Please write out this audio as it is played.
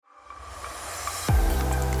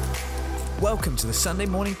Welcome to the Sunday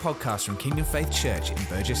morning podcast from Kingdom Faith Church in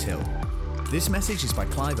Burgess Hill. This message is by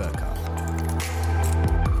Clive Urquhart.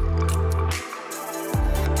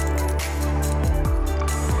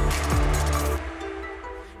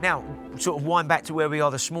 Now, sort of wind back to where we are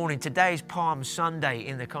this morning. Today is Palm Sunday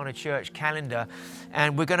in the kind of church calendar,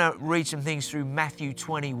 and we're going to read some things through Matthew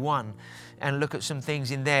 21 and look at some things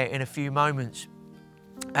in there in a few moments.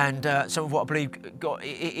 And some of what I believe God,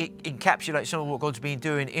 it encapsulates some of what God's been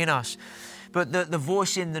doing in us. But the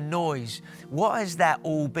voice in the noise, what has that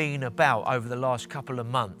all been about over the last couple of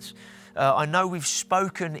months? I know we've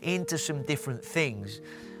spoken into some different things,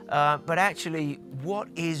 but actually, what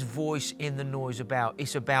is voice in the noise about?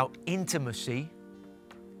 It's about intimacy.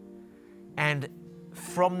 And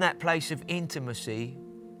from that place of intimacy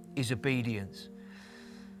is obedience.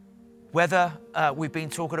 Whether we've been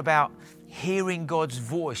talking about hearing God's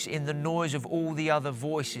voice in the noise of all the other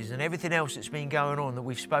voices and everything else that's been going on that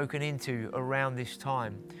we've spoken into around this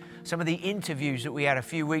time. Some of the interviews that we had a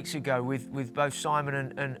few weeks ago with both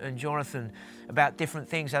Simon and Jonathan about different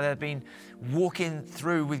things, how they've been walking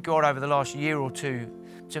through with God over the last year or two,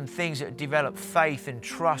 some things that develop faith and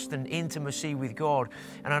trust and intimacy with God.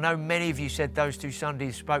 And I know many of you said those 2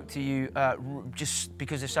 Sundays spoke to you just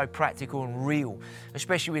because they're so practical and real,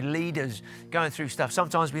 especially with leaders going through stuff.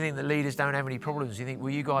 Sometimes we think that leaders don't have any problems. You think,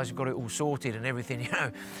 well, you guys have got it all sorted and everything. You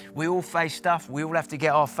know, we all face stuff. We all have to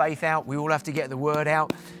get our faith out. We all have to get the word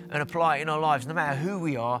out and apply it in our lives, no matter who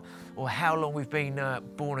we are or how long we've been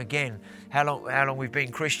born again, how long we've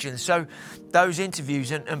been Christians. So those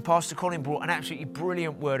interviews, and Pastor Colin brought an absolutely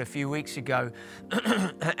brilliant word a few weeks ago,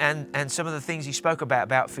 and some of the things he spoke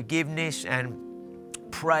about forgiveness and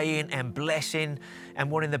praying and blessing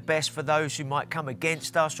and wanting the best for those who might come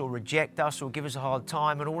against us or reject us or give us a hard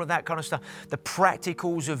time and all of that kind of stuff. The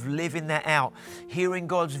practicals of living that out, hearing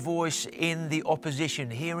God's voice in the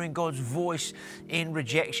opposition, hearing God's voice in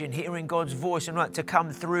rejection, hearing God's voice and like to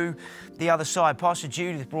come through the other side. Pastor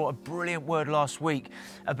Judith brought a brilliant word last week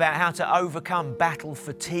about how to overcome battle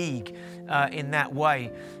fatigue in that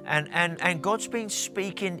way. And God's been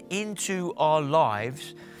speaking into our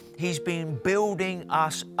lives. He's been building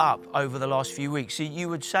us up over the last few weeks. So you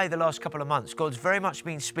would say the last couple of months, God's very much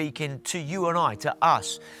been speaking to you and I, to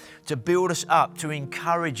us, to build us up, to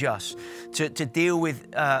encourage us, to deal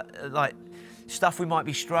with like stuff we might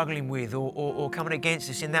be struggling with or coming against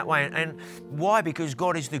us in that way. And why? Because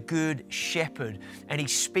God is the good shepherd and He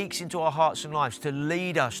speaks into our hearts and lives to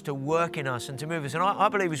lead us, to work in us and to move us. And I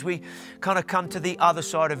believe as we kind of come to the other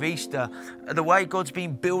side of Easter, the way God's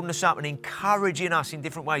been building us up and encouraging us in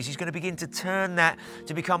different ways, He's going to begin to turn that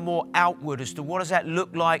to become more outward as to what does that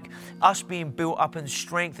look like, us being built up and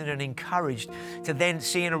strengthened and encouraged to then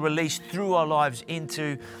seeing a release through our lives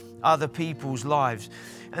into other people's lives.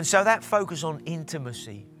 And so that focus on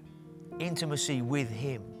intimacy with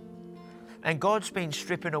Him. And God's been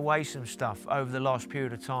stripping away some stuff over the last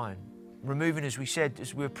period of time. Removing, as we said,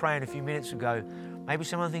 as we were praying a few minutes ago, maybe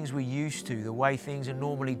some of the things we're used to, the way things are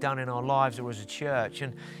normally done in our lives or as a church.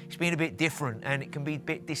 And it's been a bit different and it can be a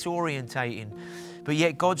bit disorientating. But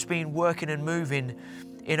yet God's been working and moving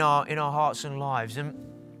in our hearts and lives and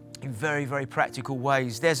in very, very practical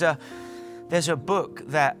ways. There's a book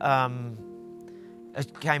that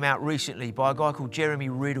came out recently by a guy called Jeremy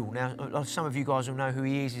Riddle. Now, some of you guys will know who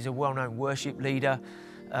he is. He's a well-known worship leader.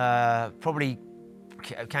 Probably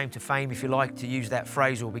came to fame, if you like to use that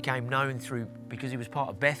phrase, or became known because he was part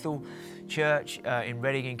of Bethel Church in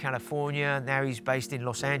Redding in California. Now he's based in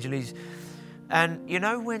Los Angeles. And you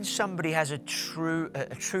know when somebody has a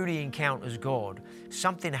truly encounters God,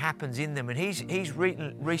 something happens in them. And he's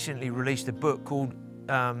recently released a book called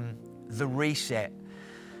The Reset.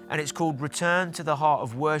 And it's called Return to the Heart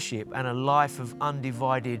of Worship and a Life of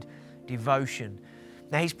Undivided Devotion.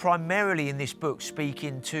 Now, he's primarily in this book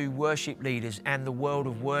speaking to worship leaders and the world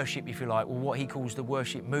of worship, if you like, or what he calls the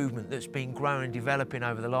worship movement that's been growing and developing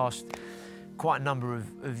over the last quite a number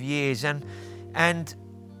of years. And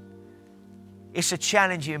it's a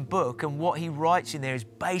challenging book, and what he writes in there is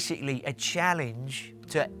basically a challenge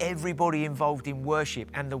to everybody involved in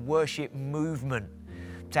worship and the worship movement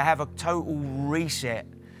to have a total reset.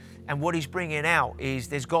 And what he's bringing out is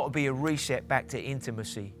there's got to be a reset back to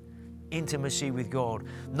intimacy with God.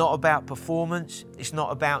 Not about performance. It's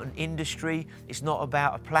not about an industry. It's not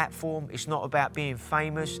about a platform. It's not about being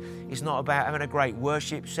famous. It's not about having a great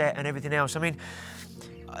worship set and everything else. I mean,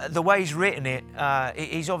 the way he's written it,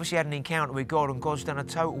 he's obviously had an encounter with God and God's done a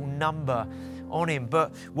total number on him.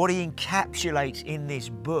 But what he encapsulates in this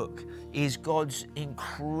book is God's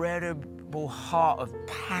incredible heart of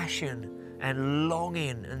passion and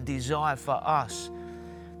longing and desire for us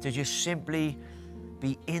to just simply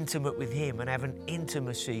be intimate with Him and have an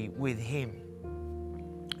intimacy with Him.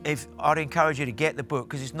 I'd encourage you to get the book,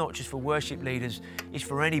 because it's not just for worship leaders, it's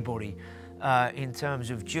for anybody, in terms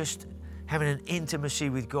of just having an intimacy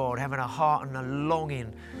with God, having a heart and a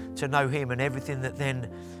longing to know Him and everything that then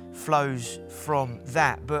flows from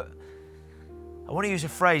that. But I want to use a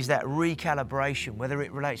phrase, that recalibration, whether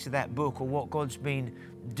it relates to that book or what God's been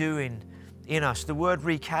doing in us. The word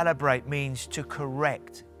recalibrate means to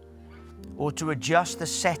correct or to adjust the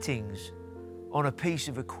settings on a piece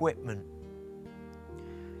of equipment.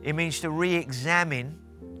 It means to re-examine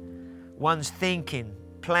one's thinking,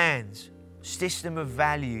 plans, system of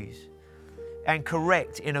values, and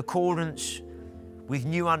correct in accordance with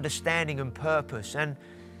new understanding and purpose. And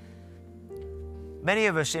many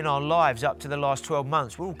of us in our lives up to the last 12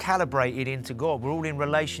 months, we're all calibrated into God. We're all in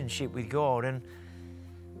relationship with God. And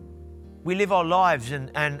we live our lives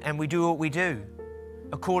and we do what we do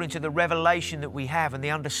according to the revelation that we have and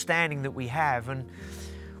the understanding that we have. And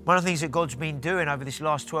one of the things that God's been doing over this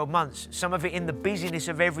last 12 months, some of it in the busyness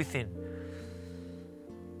of everything,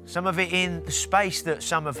 some of it in the space that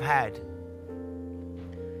some have had.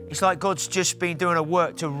 It's like God's just been doing a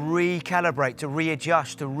work to recalibrate, to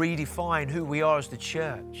readjust, to redefine who we are as the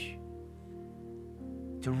church,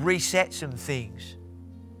 to reset some things.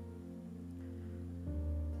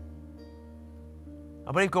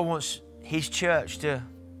 I believe God wants His church to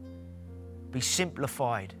be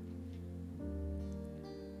simplified.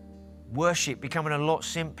 Worship becoming a lot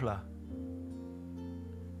simpler.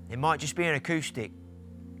 It might just be an acoustic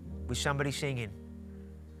with somebody singing.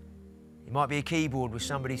 It might be a keyboard with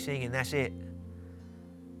somebody singing, that's it.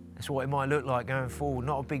 That's what it might look like going forward.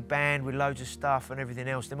 Not a big band with loads of stuff and everything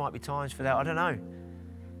else. There might be times for that, I don't know.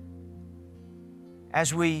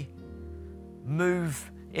 As we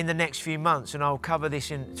move in the next few months, and I'll cover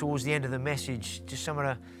this towards the end of the message, just some of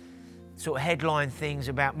the sort of headline things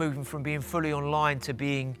about moving from being fully online to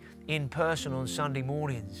being in person on Sunday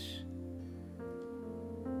mornings.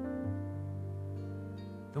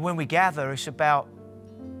 But when we gather, it's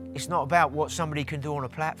not about what somebody can do on a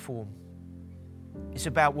platform. It's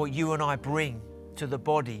about what you and I bring to the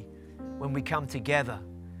body when we come together.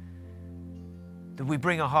 That we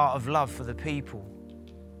bring a heart of love for the people,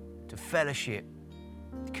 to fellowship,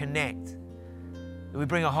 to connect. That we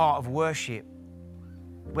bring a heart of worship,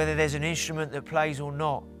 whether there's an instrument that plays or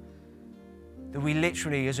not. That we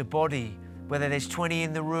literally, as a body, whether there's 20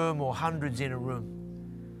 in the room or hundreds in a room,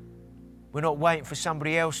 we're not waiting for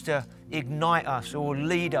somebody else to ignite us or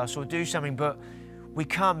lead us or do something, but we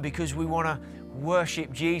come because we want to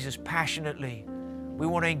worship Jesus passionately. We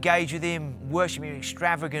want to engage with Him, worship Him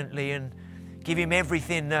extravagantly and give Him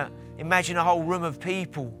everything. That imagine a whole room of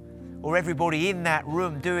people or everybody in that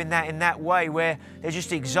room doing that in that way, where they're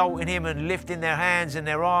just exalting Him and lifting their hands and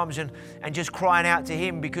their arms and just crying out to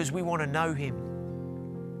Him because we want to know Him.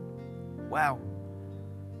 Wow.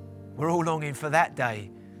 We're all longing for that day,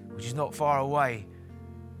 which is not far away,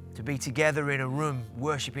 to be together in a room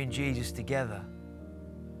worshiping Jesus together.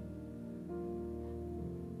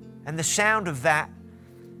 And the sound of that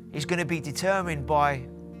is going to be determined by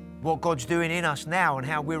what God's doing in us now and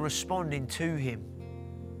how we're responding to Him.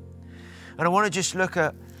 And I want to just look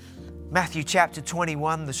at Matthew chapter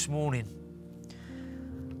 21 this morning,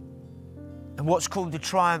 and what's called the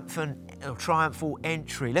triumphal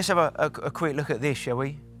entry. Let's have a quick look at this, shall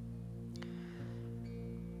we?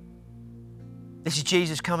 This is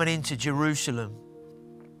Jesus coming into Jerusalem.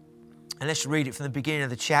 And let's read it from the beginning of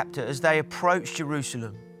the chapter. As they approached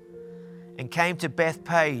Jerusalem and came to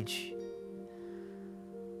Bethphage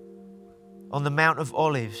on the Mount of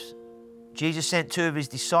Olives, Jesus sent two of His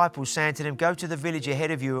disciples, saying to them, "Go to the village ahead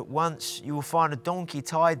of you. At once you will find a donkey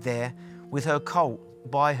tied there with her colt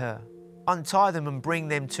by her. Untie them and bring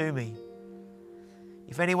them to me.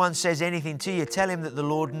 If anyone says anything to you, tell him that the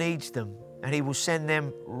Lord needs them, and He will send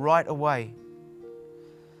them right away."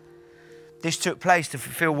 This took place to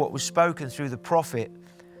fulfill what was spoken through the prophet.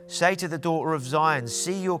 "Say to the daughter of Zion,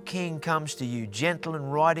 see your king comes to you, gentle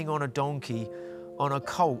and riding on a donkey, on a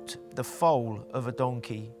colt, the foal of a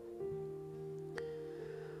donkey."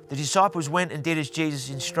 The disciples went and did as Jesus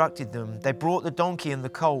instructed them. They brought the donkey and the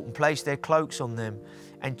colt and placed their cloaks on them,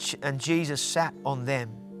 and Jesus sat on them.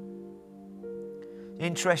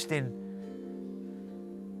 Interesting.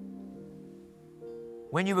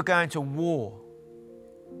 When you were going to war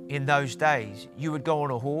in those days, you would go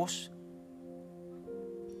on a horse.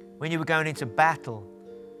 When you were going into battle,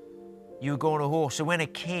 you would go on a horse. So when a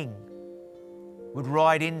king would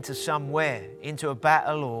ride into somewhere, into a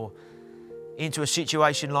battle or into a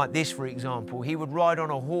situation like this, for example. He would ride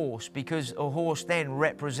on a horse because a horse then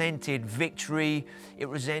represented victory, it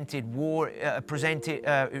represented war, it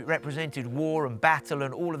represented war and battle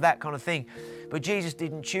and all of that kind of thing. But Jesus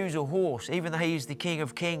didn't choose a horse, even though He's the King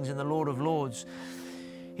of Kings and the Lord of Lords.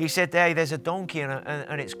 He said, hey, there's a donkey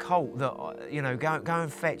and its colt that, go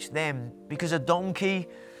and fetch them. Because a donkey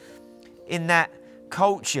in that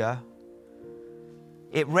culture,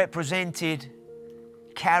 it represented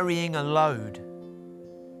carrying a load.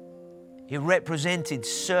 It represented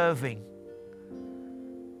serving.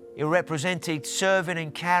 It represented serving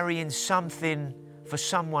and carrying something for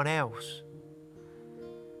someone else.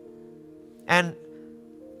 And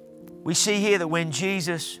we see here that when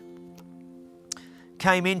Jesus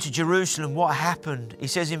came into Jerusalem, what happened? He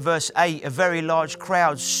says in verse 8, a very large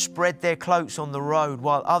crowd spread their cloaks on the road,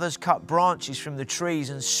 while others cut branches from the trees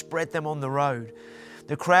and spread them on the road.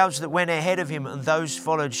 The crowds that went ahead of Him and those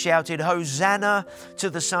followed shouted, Hosanna to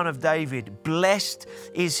the Son of David. Blessed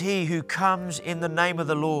is He who comes in the name of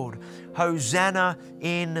the Lord. Hosanna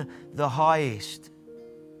in the highest.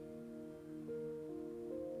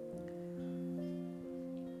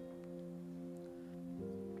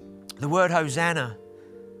 The word Hosanna,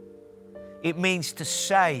 it means to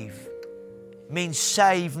save. It means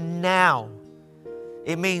save now.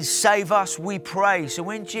 It means save us, we pray. So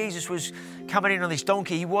when Jesus was coming in on this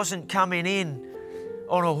donkey, He wasn't coming in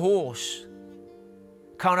on a horse,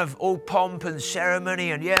 kind of all pomp and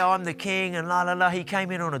ceremony and yeah, I'm the king and la la la. He came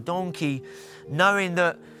in on a donkey knowing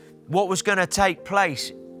that what was going to take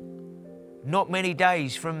place not many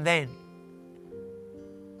days from then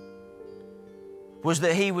was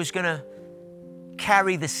that He was going to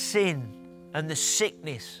carry the sin and the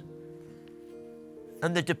sickness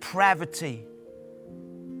and the depravity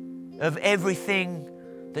of everything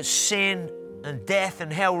that sin and death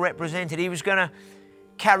and hell represented. He was going to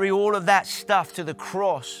carry all of that stuff to the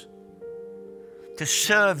cross to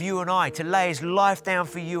serve you and I, to lay His life down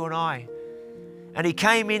for you and I. And He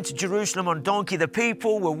came into Jerusalem on donkey. The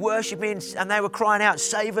people were worshiping and they were crying out,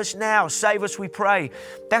 save us now, save us, we pray.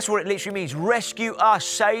 That's what it literally means. Rescue us,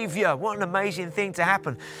 Savior. What an amazing thing to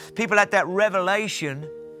happen. People had that revelation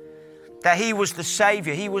that He was the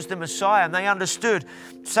Savior, He was the Messiah, and they understood,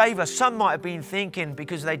 save us. Some might have been thinking,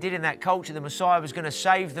 because they did in that culture, the Messiah was going to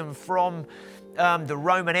save them from the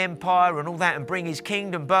Roman Empire and all that and bring His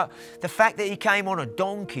kingdom. But the fact that He came on a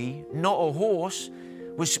donkey, not a horse,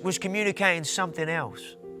 was communicating something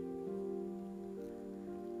else.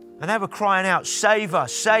 And they were crying out, save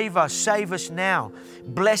us, save us, save us now.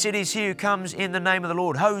 Blessed is He who comes in the name of the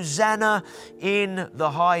Lord. Hosanna in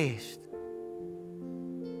the highest.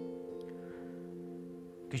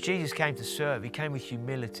 Because Jesus came to serve. He came with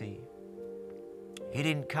humility. He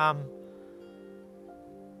didn't come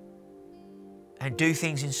and do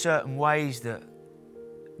things in certain ways that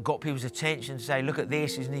got people's attention to say, look at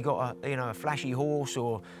this, isn't he got a flashy horse,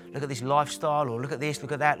 or look at this lifestyle, or look at this,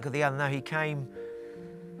 look at that, look at the other. No, He came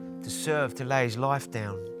to serve, to lay His life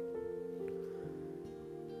down.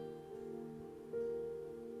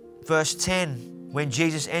 Verse 10, when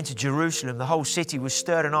Jesus entered Jerusalem, the whole city was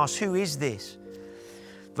stirred and asked, who is this?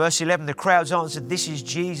 Verse 11, the crowds answered, this is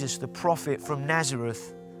Jesus, the prophet from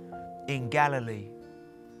Nazareth in Galilee.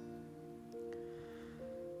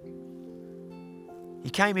 He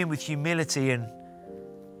came in with humility, and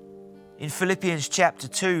in Philippians chapter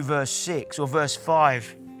 2, verse 6 or verse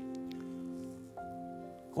 5,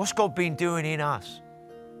 what's God been doing in us?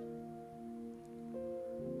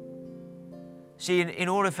 See, in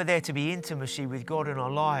order for there to be intimacy with God in our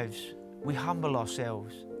lives, we humble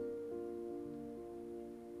ourselves.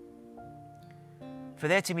 For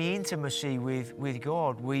there to be intimacy with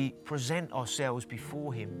God, we present ourselves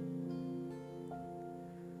before Him.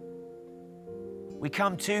 We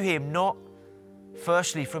come to Him not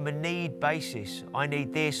firstly from a need basis. I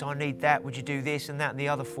need this, I need that. Would you do this and that and the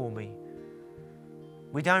other for me?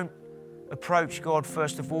 We don't approach God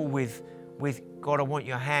first of all with God, I want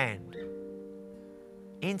your hand.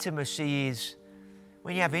 Intimacy is,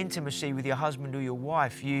 when you have intimacy with your husband or your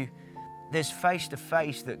wife, there's face to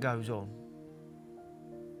face that goes on.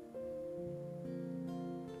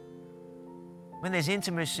 When there's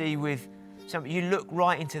intimacy with somebody, you look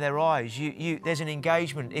right into their eyes. There's an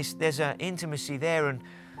engagement. There's an intimacy there, and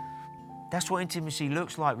that's what intimacy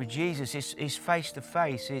looks like with Jesus. It's face to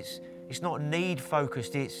face. It's not need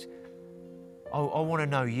focused. It's I want to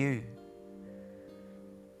know you.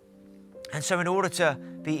 And so, in order to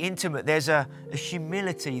be intimate, there's a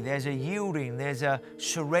humility, there's a yielding, there's a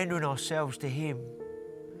surrendering ourselves to Him.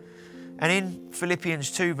 And in Philippians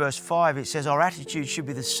 2, verse 5, it says our attitude should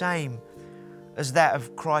be the same as that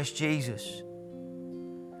of Christ Jesus,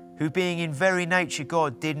 who being in very nature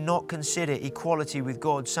God, did not consider equality with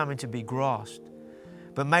God something to be grasped,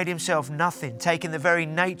 but made himself nothing, taking the very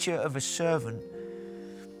nature of a servant,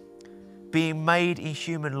 being made in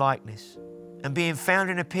human likeness, and being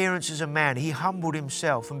found in appearance as a man, he humbled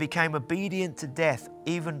himself and became obedient to death,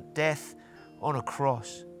 even death on a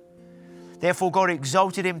cross. Therefore God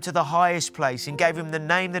exalted him to the highest place and gave him the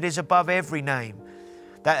name that is above every name,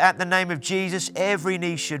 that at the name of Jesus every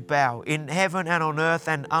knee should bow, in heaven and on earth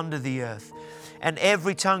and under the earth, and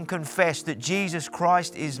every tongue confess that Jesus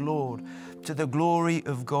Christ is Lord, to the glory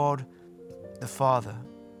of God the Father.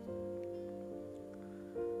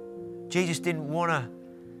 Jesus didn't want to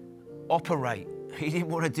operate. He didn't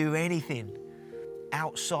want to do anything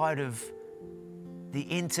outside of the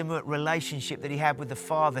intimate relationship that he had with the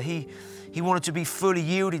Father. He wanted to be fully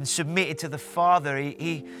yielded, submitted to the Father.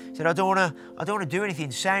 He said, I don't want to do anything,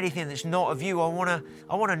 say anything that's not of you. I want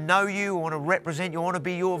to know you. I want to represent you. I want to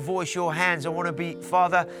be your voice, your hands. I want to be,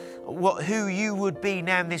 Father, who you would be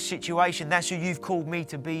now in this situation. That's who you've called me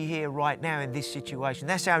to be here right now in this situation.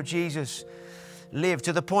 That's how Jesus lived,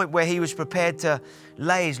 to the point where he was prepared to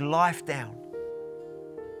lay his life down.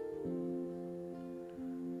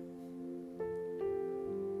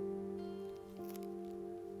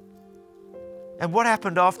 And what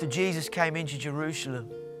happened after Jesus came into Jerusalem?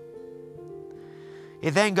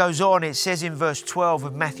 It then goes on, it says in verse 12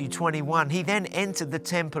 of Matthew 21, he then entered the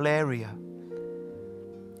temple area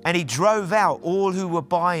and he drove out all who were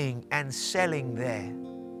buying and selling there.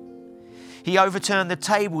 He overturned the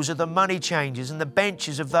tables of the money changers and the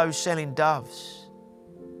benches of those selling doves.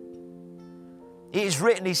 It is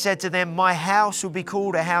written, he said to them, my house will be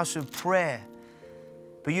called a house of prayer,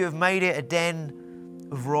 but you have made it a den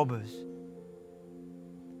of robbers.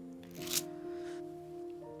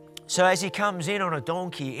 So as he comes in on a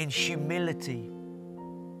donkey in humility,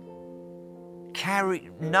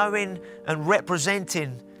 knowing and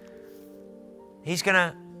representing, he's going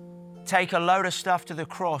to take a load of stuff to the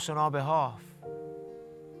cross on our behalf.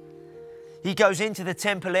 He goes into the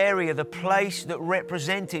temple area, the place that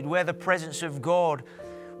represented where the presence of God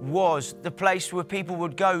was, the place where people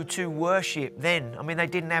would go to worship then. I mean, they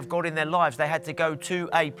didn't have God in their lives. They had to go to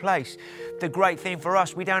a place. The great thing for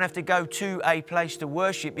us, we don't have to go to a place to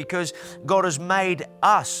worship because God has made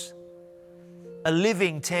us a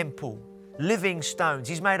living temple, living stones.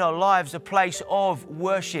 He's made our lives a place of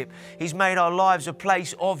worship. He's made our lives a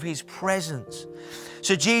place of His presence.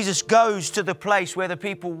 So Jesus goes to the place where the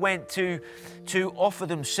people went to offer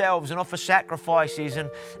themselves and offer sacrifices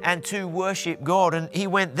and to worship God. And He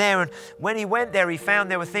went there, and when He went there, He found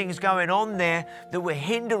there were things going on there that were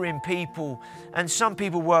hindering people. And some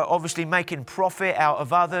people were obviously making profit out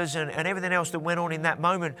of others and everything else that went on in that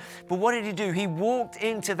moment. But what did He do? He walked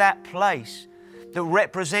into that place that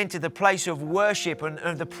represented the place of worship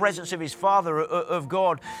and the presence of His Father, of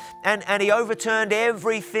God. And He overturned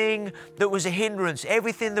everything that was a hindrance,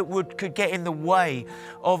 everything that could get in the way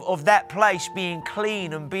of that place being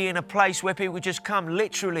clean and being a place where people would just come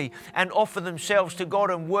literally and offer themselves to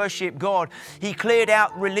God and worship God. He cleared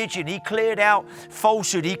out religion. He cleared out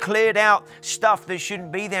falsehood. He cleared out stuff that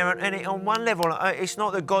shouldn't be there. And on one level, it's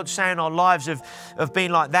not that God's saying our lives have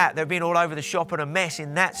been like that. They've been all over the shop and a mess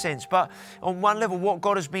in that sense. But on one level, what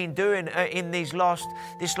God has been doing in this last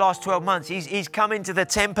 12 months, He's come into the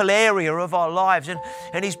temple area of our lives and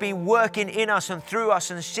He's been working in us and through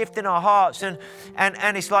us and shifting our hearts and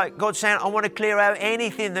it's like God saying, I want to clear out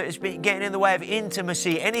anything that has been getting in the way of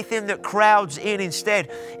intimacy, anything that crowds in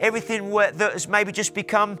instead, everything that has maybe just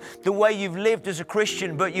become the way you've lived as a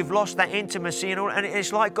Christian, but you've lost that intimacy and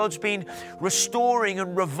it's like God's been restoring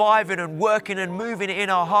and reviving and working and moving in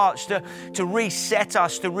our hearts to reset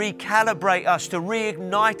us, to recalibrate us, to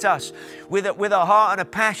reignite us with a heart and a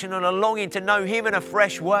passion and a longing to know Him in a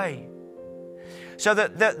fresh way. So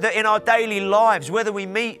that in our daily lives, whether we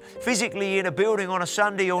meet physically in a building on a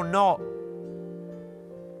Sunday or not,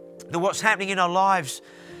 that what's happening in our lives,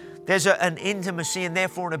 there's an intimacy and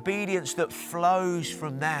therefore an obedience that flows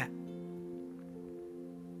from that.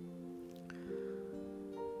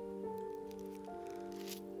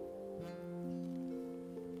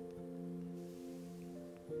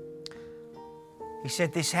 He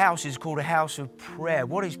said this house is called a house of prayer.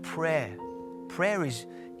 What is prayer? Prayer is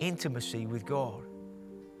intimacy with God.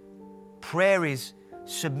 Prayer is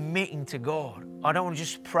submitting to God. I don't want to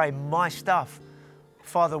just pray my stuff.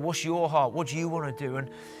 Father, what's your heart? What do you want to do? And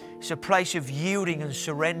it's a place of yielding and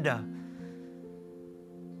surrender.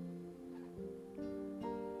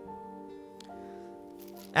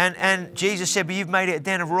 And Jesus said, but you've made it a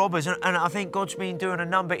den of robbers. And I think God's been doing a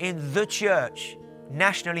number in the church,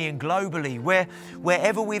 nationally and globally,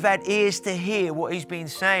 wherever we've had ears to hear what He's been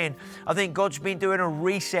saying. I think God's been doing a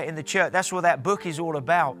reset in the church. That's what that book is all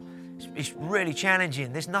about. It's really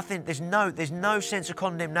challenging. There's no sense of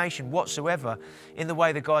condemnation whatsoever in the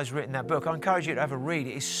way the guy's written that book. I encourage you to have a read.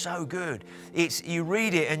 It is so good. You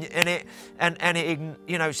read it and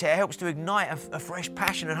it helps to ignite a fresh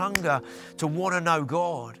passion and hunger to want to know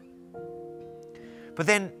God. But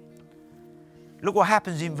then look what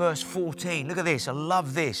happens in verse 14. Look at this. I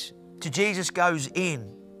love this. Jesus goes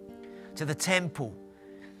in to the temple.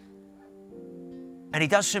 And He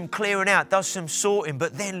does some clearing out, does some sorting.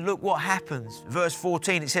 But then look what happens. Verse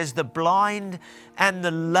 14, it says, the blind and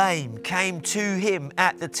the lame came to Him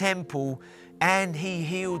at the temple and He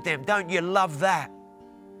healed them. Don't you love that?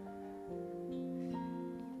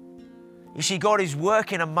 You see, God is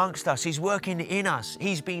working amongst us. He's working in us.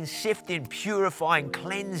 He's been sifting, purifying,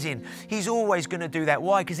 cleansing. He's always going to do that.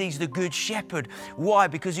 Why? Because He's the good shepherd. Why?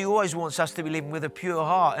 Because He always wants us to be living with a pure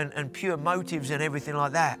heart and pure motives and everything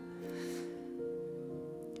like that.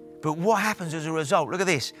 But what happens as a result? Look at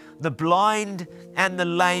this. The blind and the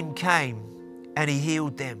lame came and He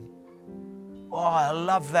healed them. Oh, I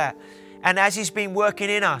love that. And as He's been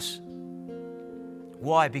working in us.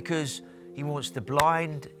 Why? Because He wants the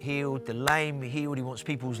blind healed, the lame healed. He wants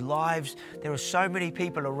people's lives. There are so many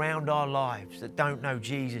people around our lives that don't know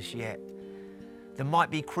Jesus yet. They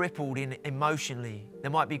might be crippled emotionally. They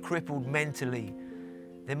might be crippled mentally.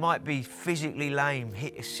 They might be physically lame,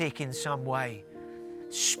 sick in some way.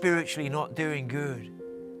 Spiritually not doing good.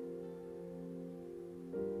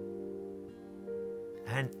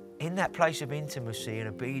 And in that place of intimacy and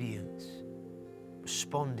obedience,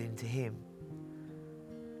 responding to Him,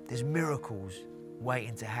 there's miracles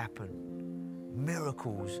waiting to happen.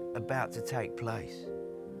 Miracles about to take place.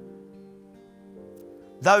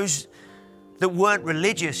 Those that weren't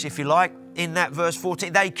religious, if you like, in that verse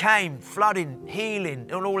 14, they came, flooding, healing,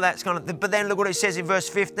 and all that kind of thing. But then look what it says in verse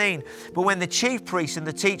 15. But when the chief priests and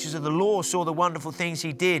the teachers of the law saw the wonderful things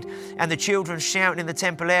He did, and the children shouting in the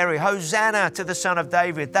temple area, Hosanna to the Son of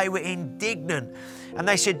David, they were indignant. And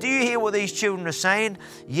they said, do you hear what these children are saying?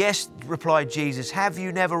 Yes, replied Jesus. Have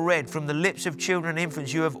you never read, from the lips of children and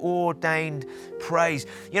infants you have ordained praise?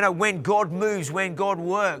 You know, when God moves, when God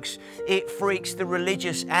works, it freaks the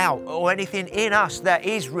religious out, or anything in us that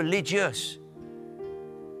is religious.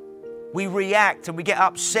 We react and we get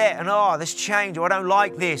upset and, this change, or I don't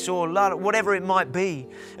like this, or whatever it might be.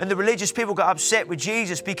 And the religious people got upset with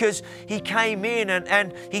Jesus because He came in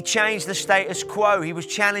and He changed the status quo. He was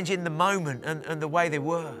challenging the moment and the way they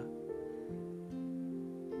were.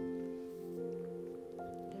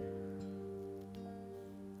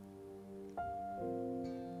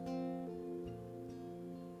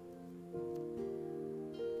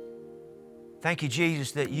 Thank you,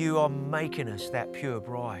 Jesus, that You are making us that pure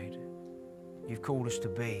bride You've called us to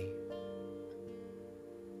be.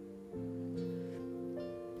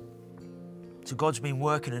 So God's been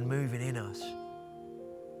working and moving in us.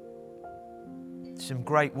 Some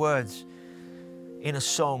great words in a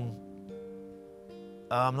song.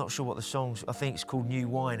 I'm not sure what the song's, I think it's called New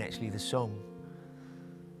Wine, actually, the song.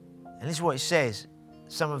 And this is what it says,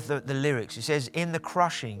 some of the lyrics. It says, in the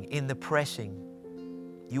crushing, in the pressing,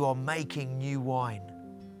 You are making new wine.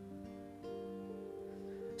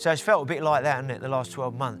 So it's felt a bit like that, hasn't it, the last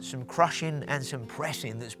 12 months? Some crushing and some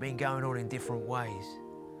pressing that's been going on in different ways.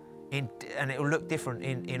 And it will look different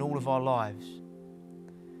in all of our lives.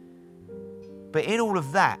 But in all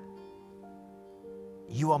of that,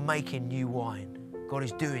 You are making new wine. God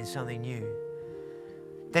is doing something new.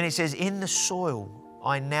 Then it says, in the soil,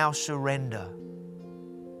 I now surrender.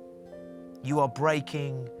 You are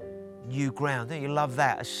breaking new ground. Don't you love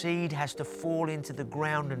that? A seed has to fall into the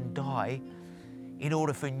ground and die in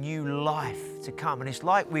order for new life to come. And it's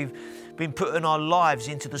like we've been putting our lives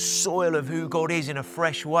into the soil of who God is in a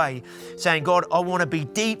fresh way, saying, God, I want to be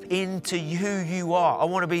deep into who You are. I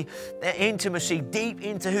want to be intimacy deep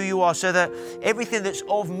into who You are, so that everything that's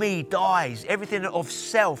of me dies, everything of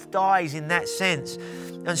self dies in that sense.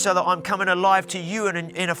 And so that I'm coming alive to You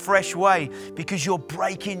in a fresh way, because You're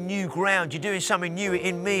breaking new ground. You're doing something new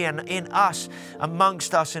in me and in us,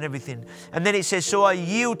 amongst us and everything. And then it says, so I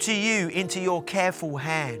yield to You into Your careful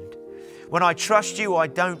hand. When I trust You, I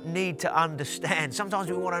don't need to understand.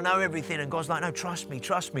 Sometimes we want to know everything, and God's like, no, trust me,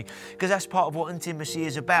 because that's part of what intimacy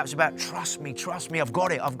is about. It's about trust me, I've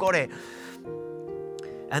got it.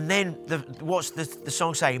 And then what's the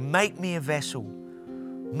song say? Make me a vessel,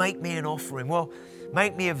 make me an offering. Well,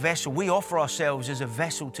 Make me a vessel. We offer ourselves as a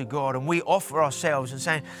vessel to God, and we offer ourselves and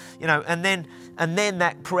saying, and then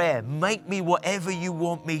that prayer, make me whatever you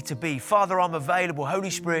want me to be. Father, I'm available. Holy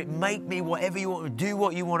Spirit, make me whatever you want to do,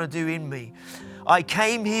 what you want to do in me. I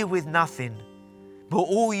came here with nothing, but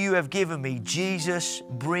all you have given me. Jesus,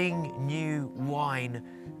 bring new wine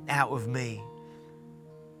out of me.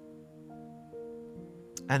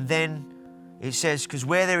 And then it says, because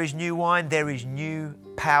where there is new wine, there is new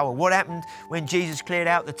power. What happened when Jesus cleared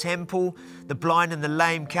out the temple? The blind and the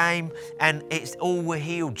lame came, and it's all were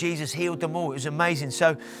healed. Jesus healed them all. It was amazing.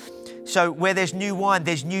 So where there's new wine,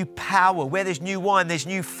 there's new power. Where there's new wine, there's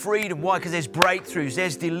new freedom. Why? Because there's breakthroughs,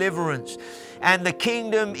 there's deliverance. And the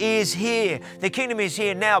kingdom is here. The kingdom is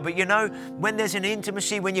here now. But when there's an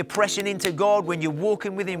intimacy, when you're pressing into God, when you're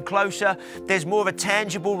walking with Him closer, there's more of a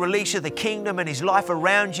tangible release of the kingdom and His life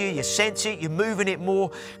around you. You sense it, you're moving it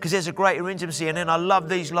more because there's a greater intimacy. And then I love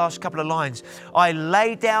these last couple of lines. I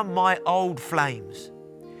lay down my old flames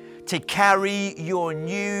to carry your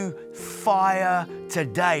new fire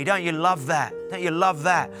today. Don't you love that? Don't you love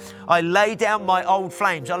that? I lay down my old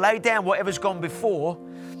flames. I lay down whatever's gone before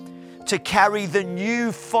to carry the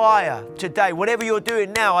new fire today. Whatever you're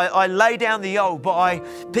doing now, I lay down the old, but I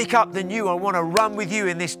pick up the new. I want to run with you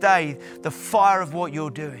in this day, the fire of what you're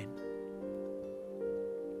doing.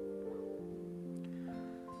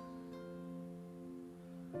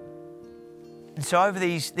 And so over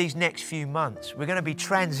these next few months, we're going to be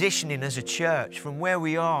transitioning as a church from where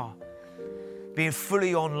we are, being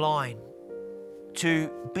fully online, to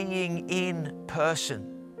being in person.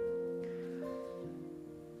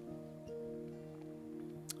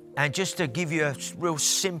 And just to give you a real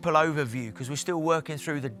simple overview, because we're still working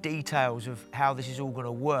through the details of how this is all going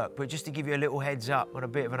to work, but just to give you a little heads up on a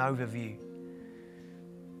bit of an overview.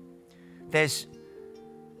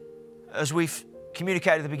 As we've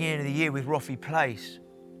communicated at the beginning of the year with Roffey Place,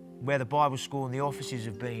 where the Bible school and the offices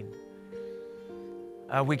have been,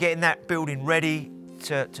 we're getting that building ready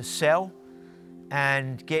to sell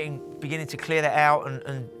and beginning to clear that out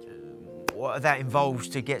and what that involves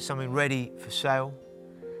to get something ready for sale.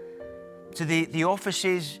 So the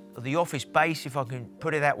offices, or the office base, if I can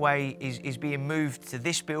put it that way, is being moved to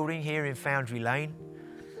this building here in Foundry Lane.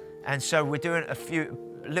 And so we're doing a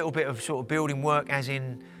little bit of sort of building work, as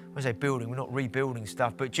in, when I say building, we're not rebuilding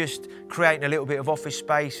stuff, but just creating a little bit of office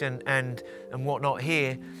space and whatnot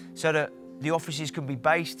here, so that the offices can be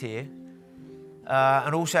based here.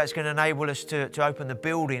 And also it's going to enable us to open the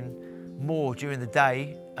building more during the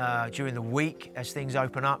day, during the week as things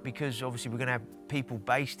open up, because obviously we're going to have people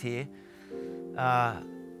based here.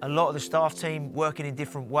 A lot of the staff team working in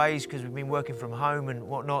different ways because we've been working from home and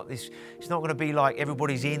whatnot. It's not going to be like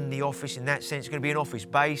everybody's in the office in that sense. It's going to be an office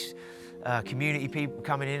base, community people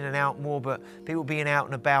coming in and out more, but people being out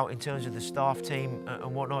and about in terms of the staff team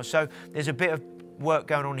and whatnot. So there's a bit of work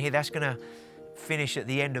going on here. That's going to finish at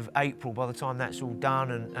the end of April by the time that's all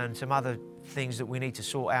done, and some other things that we need to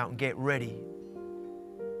sort out and get ready.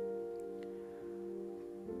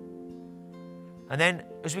 And then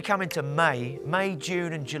as we come into May,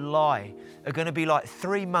 June and July are going to be like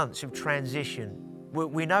 3 months of transition.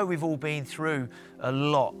 We know we've all been through a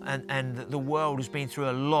lot, and the world has been through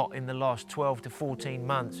a lot in the last 12 to 14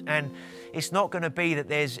 months. And it's not going to be that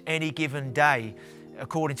there's any given day,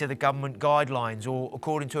 according to the government guidelines or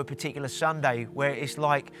according to a particular Sunday, where it's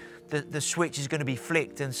like the switch is going to be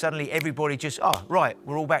flicked and suddenly everybody just, right,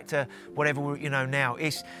 we're all back to whatever we're, now.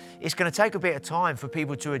 It's going to take a bit of time for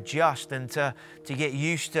people to adjust and to get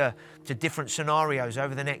used to different scenarios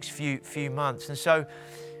over the next few months. And so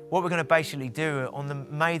what we're going to basically do on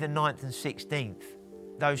May the 9th and 16th,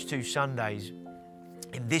 those 2 Sundays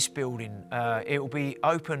in this building, it will be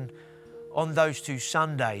open on those 2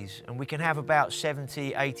 Sundays, and we can have about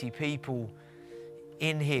 70, 80 people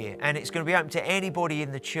in here, and it's going to be open to anybody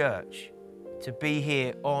in the church to be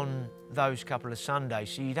here on those couple of Sundays.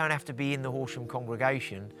 So you don't have to be in the Horsham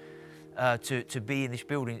congregation to be in this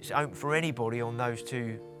building. It's open for anybody on those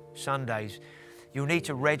 2 Sundays. You'll need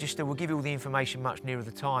to register. We'll give you all the information much nearer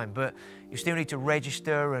the time, but you still need to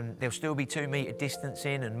register, and there'll still be 2 metre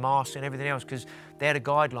distancing and masks and everything else, because they're the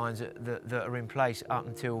guidelines that are in place up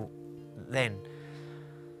until then.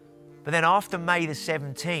 But then after May the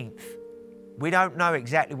 17th, we don't know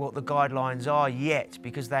exactly what the guidelines are yet,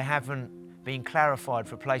 because they haven't been clarified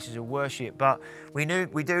for places of worship. But we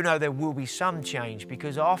do know there will be some change,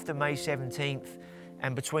 because after May 17th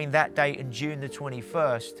and between that date and June the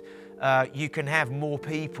 21st, you can have more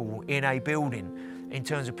people in a building in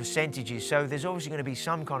terms of percentages. So there's obviously going to be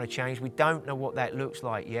some kind of change. We don't know what that looks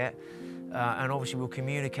like yet. And obviously we'll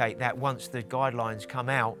communicate that once the guidelines come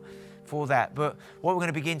out for that. But what we're going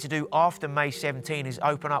to begin to do after May 17 is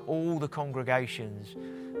open up all the congregations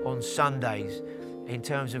on Sundays in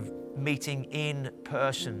terms of meeting in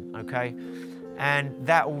person, okay? And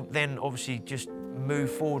that will then obviously just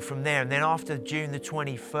move forward from there. And then after June the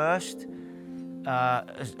 21st,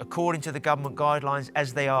 according to the government guidelines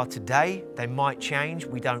as they are today, they might change,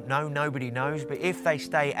 we don't know, nobody knows, but if they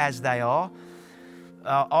stay as they are,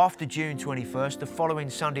 after June 21st, the following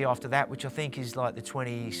Sunday after that, which I think is like the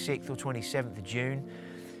 26th or 27th of June,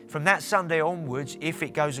 from that Sunday onwards, if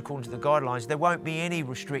it goes according to the guidelines, there won't be any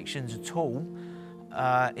restrictions at all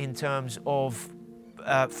in terms of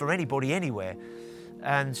for anybody anywhere.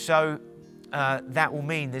 And so that will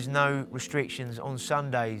mean there's no restrictions on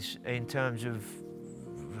Sundays in terms of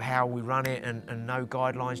how we run it and no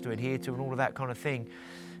guidelines to adhere to and all of that kind of thing.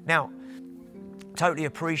 Now, totally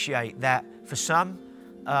appreciate that for some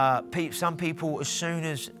people, as soon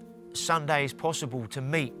as Sunday is possible to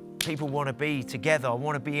meet, people want to be together,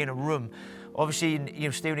 want to be in a room. Obviously,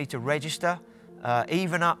 you still need to register.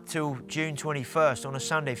 Even up till June 21st on a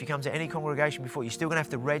Sunday, if you come to any congregation before, you're still going to have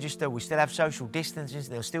to register. We still have social distancing.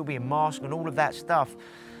 There'll still be a mask and all of that stuff.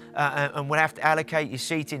 And we'll have to allocate your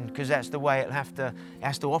seating because that's the way it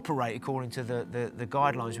has to operate according to the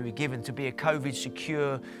guidelines we were given to be a COVID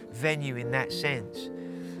secure venue in that sense.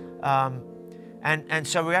 And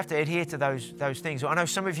so we have to adhere to those things. I know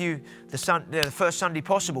some of you, the first Sunday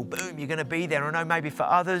possible, boom, you're going to be there. I know maybe for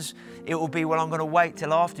others, it will be, well, I'm going to wait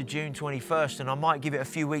till after June 21st, and I might give it a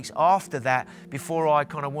few weeks after that before I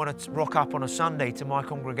kind of want to rock up on a Sunday to my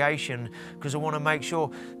congregation because I want to make sure,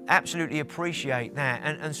 absolutely appreciate that.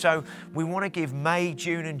 And so we want to give May,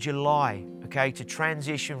 June and July, okay, to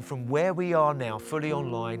transition from where we are now, fully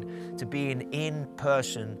online, to being in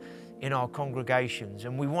person in our congregations.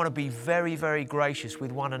 And we want to be very, very gracious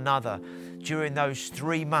with one another during those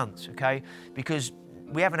 3 months, okay? Because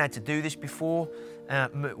we haven't had to do this before.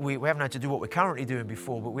 We haven't had to do what we're currently doing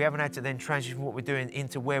before, but we haven't had to then transition from what we're doing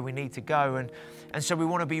into where we need to go. And so we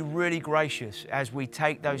want to be really gracious as we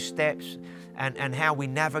take those steps and how we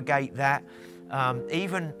navigate that.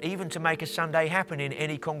 Even to make a Sunday happen in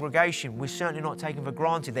any congregation, we're certainly not taking for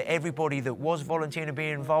granted that everybody that was volunteering to be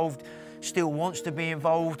involved still wants to be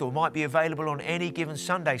involved or might be available on any given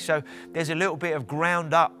Sunday. So there's a little bit of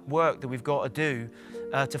ground up work that we've got to do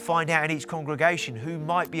to find out in each congregation who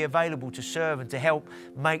might be available to serve and to help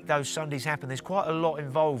make those Sundays happen. There's quite a lot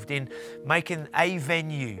involved in making a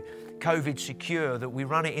venue COVID secure, that we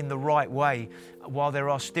run it in the right way while there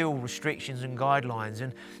are still restrictions and guidelines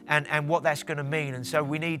and what that's going to mean. And so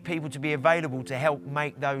we need people to be available to help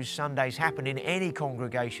make those Sundays happen in any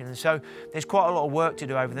congregation. And so there's quite a lot of work to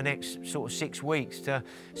do over the next sort of 6 weeks to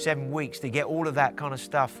 7 weeks to get all of that kind of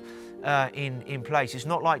stuff in place. It's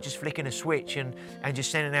not like just flicking a switch and just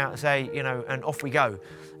sending out and say, and off we go.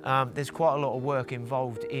 There's quite a lot of work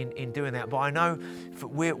involved in doing that. But I know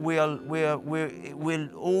we're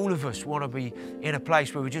all of us want to be in a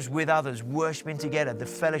place where we're just with others, worshiping together, the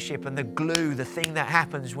fellowship and the glue, the thing that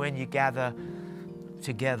happens when you gather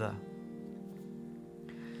together.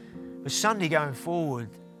 But Sunday going forward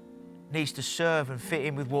needs to serve and fit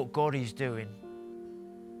in with what God is doing.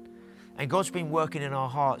 And God's been working in our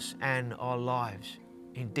hearts and our lives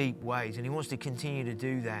in deep ways, and He wants to continue to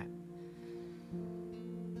do that.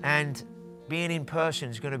 And being in person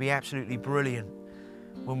is going to be absolutely brilliant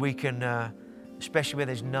when we can, especially where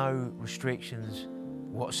there's no restrictions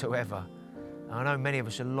whatsoever. I know many of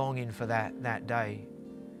us are longing for that day.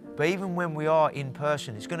 But even when we are in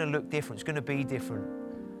person, it's going to look different. It's going to be different.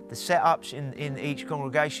 The setups in each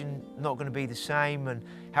congregation not going to be the same, and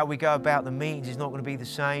how we go about the meetings is not going to be the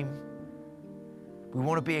same. We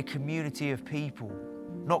want to be a community of people,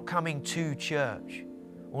 not coming to church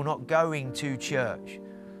or not going to church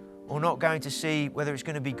or not going to see whether it's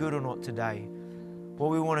going to be good or not today. What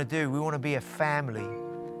we want to do, we want to be a family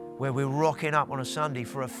where we're rocking up on a Sunday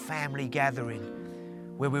for a family gathering,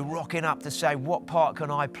 where we're rocking up to say, what part can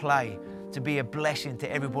I play to be a blessing to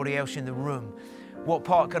everybody else in the room? What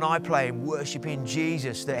part can I play in worshiping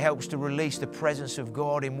Jesus that helps to release the presence of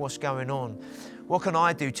God in what's going on? What can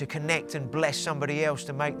I do to connect and bless somebody else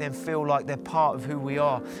to make them feel like they're part of who we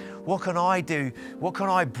are? What can I do? What can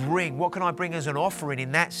I bring? What can I bring as an offering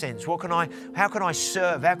in that sense? How can I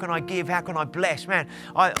serve? How can I give? How can I bless? Man,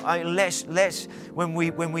 let's when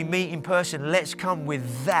we meet in person, let's come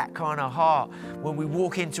with that kind of heart. When we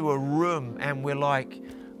walk into a room and we're like,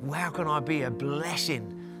 how can I be a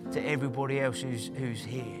blessing to everybody else who's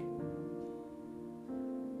here?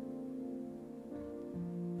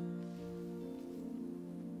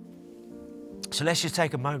 So let's just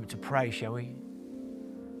take a moment to pray, shall we?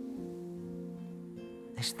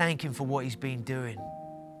 Let's thank Him for what He's been doing.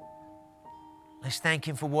 Let's thank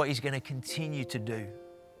Him for what He's going to continue to do.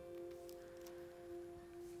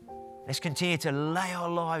 Let's continue to lay our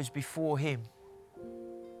lives before Him.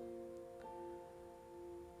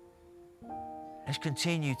 Let's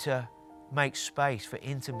continue to make space for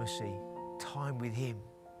intimacy, time with Him.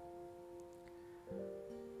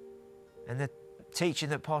 And the teaching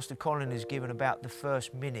that Pastor Colin has given about the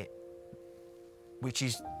first minute, which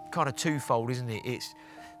is kind of twofold, isn't it? It's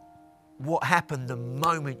what happened the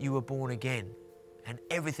moment you were born again and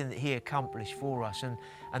everything that He accomplished for us, and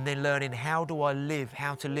then learning how to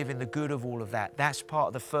live in the good of all of that. That's part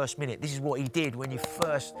of the first minute. This is what He did when you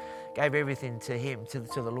first gave everything to Him, to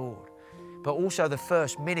the Lord. But also the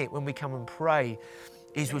first minute when we come and pray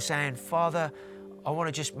is we're saying, Father, I want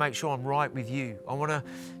to just make sure I'm right with You. I want to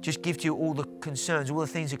just give to You all the concerns, all the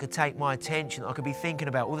things that could take my attention, that I could be thinking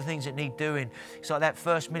about, all the things that need doing. It's like that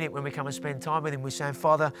first minute when we come and spend time with Him, we're saying,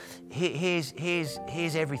 Father, here's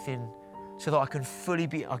everything so that I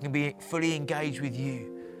can be fully engaged with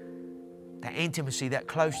You. That intimacy, that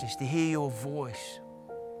closeness, to hear Your voice,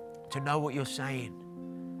 to know what You're saying,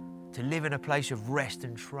 to live in a place of rest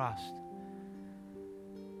and trust.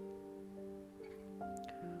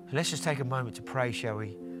 Let's just take a moment to pray, shall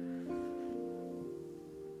we?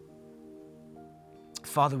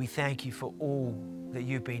 Father, we thank You for all that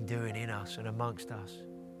You've been doing in us and amongst us.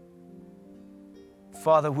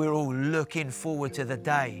 Father, we're all looking forward to the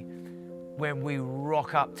day when we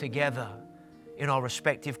rock up together in our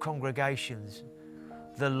respective congregations.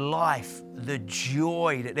 The life, the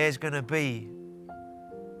joy that there's going to be,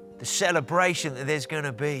 the celebration that there's going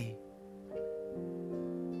to be,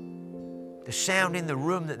 the sound in the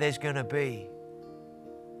room that there's going to be.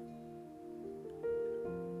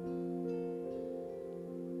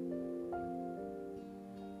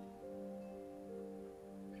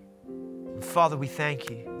 And Father, we thank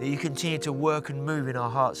You that You continue to work and move in our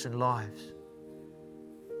hearts and lives,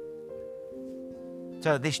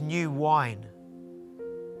 so that this new wine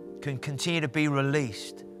can continue to be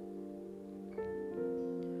released.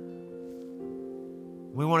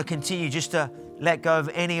 We want to continue just to let go of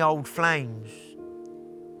any old flames,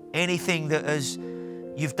 anything that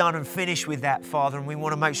You've done and finished with that, Father, and we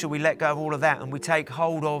want to make sure we let go of all of that and we take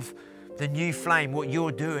hold of the new flame, what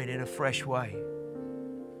You're doing in a fresh way.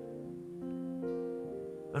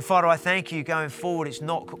 And Father, I thank You going forward. It's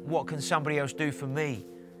not what can somebody else do for me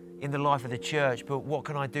in the life of the church, but what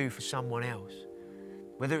can I do for someone else?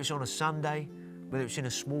 Whether it's on a Sunday, whether it's in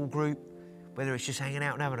a small group, whether it's just hanging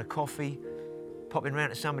out and having a coffee, popping around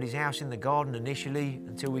to somebody's house in the garden initially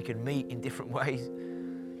until we can meet in different ways.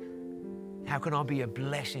 How can I be a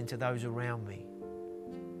blessing to those around me?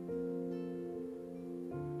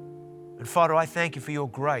 And Father, I thank You for Your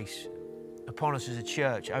grace upon us as a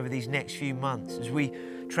church over these next few months as we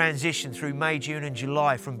transition through May, June and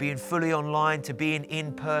July from being fully online to being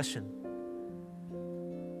in person.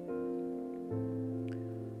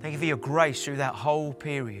 Thank You for Your grace through that whole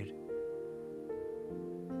period.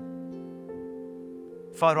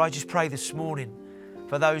 Father, I just pray this morning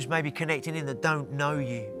for those maybe connecting in that don't know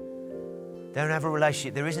You. They don't have a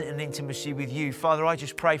relationship. There isn't an intimacy with You. Father, I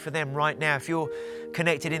just pray for them right now. If you're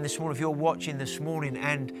connected in this morning, if you're watching this morning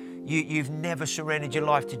and you've never surrendered your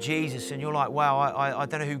life to Jesus and you're like, wow, I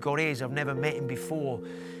don't know who God is. I've never met Him before.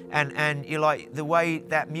 And you're like, the way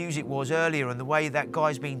that music was earlier and the way that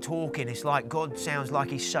guy's been talking, it's like God sounds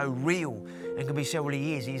like He's so real and can be so, well,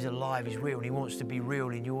 He is. He's alive. He's real and He wants to be real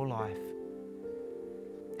in your life.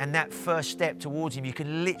 And that first step towards Him, you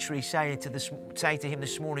can literally say to Him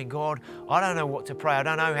this morning, God, I don't know what to pray. I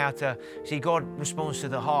don't know how to... See, God responds to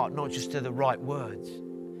the heart, not just to the right words.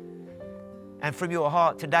 And from your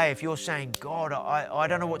heart today, if you're saying, God, I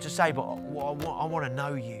don't know what to say, but I want to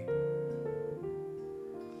know You.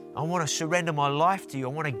 I want to surrender my life to You. I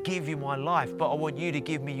want to give You my life, but I want You to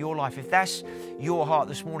give me your life. If that's your heart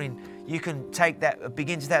this morning, you can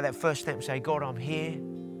begin to take that first step and say, God, I'm here.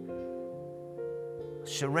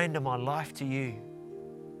 Surrender my life to You.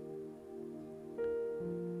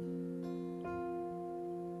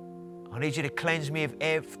 I need You to cleanse me of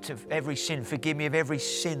every sin. Forgive me of every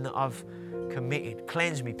sin that I've committed.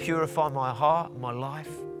 Cleanse me, purify my heart, my life.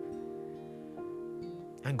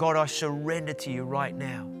 And God, I surrender to You right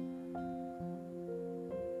now.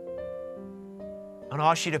 And I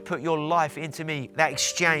ask You to put Your life into me, that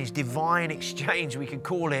exchange, divine exchange we could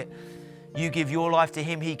call it. You give your life to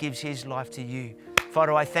Him, He gives His life to you.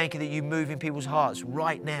 Father, I thank You that You move in people's hearts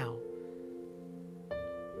right now.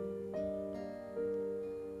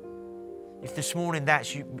 If this morning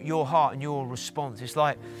that's your heart and your response, it's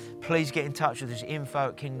like, please get in touch with us,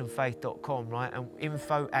 info@kingdomfaith.com, right? And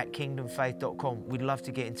info@kingdomfaith.com. We'd love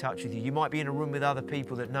to get in touch with you. You might be in a room with other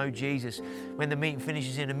people that know Jesus. When the meeting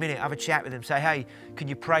finishes in a minute, have a chat with them. Say, hey, can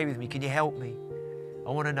you pray with me? Can you help me? I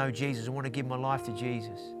want to know Jesus. I want to give my life to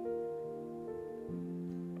Jesus.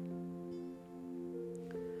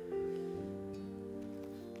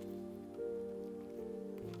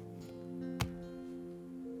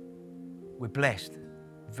 We're blessed,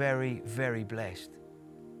 very, very blessed.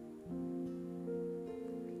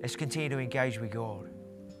 Let's continue to engage with God.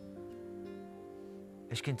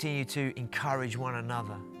 Let's continue to encourage one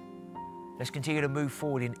another. Let's continue to move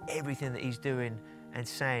forward in everything that He's doing and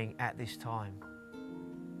saying at this time.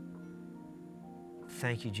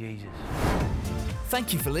 Thank you, Jesus.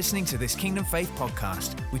 Thank you for listening to this Kingdom Faith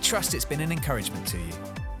podcast. We trust it's been an encouragement to you.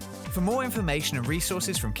 For more information and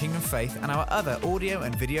resources from Kingdom Faith and our other audio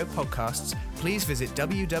and video podcasts, please visit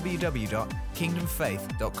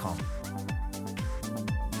www.kingdomfaith.com.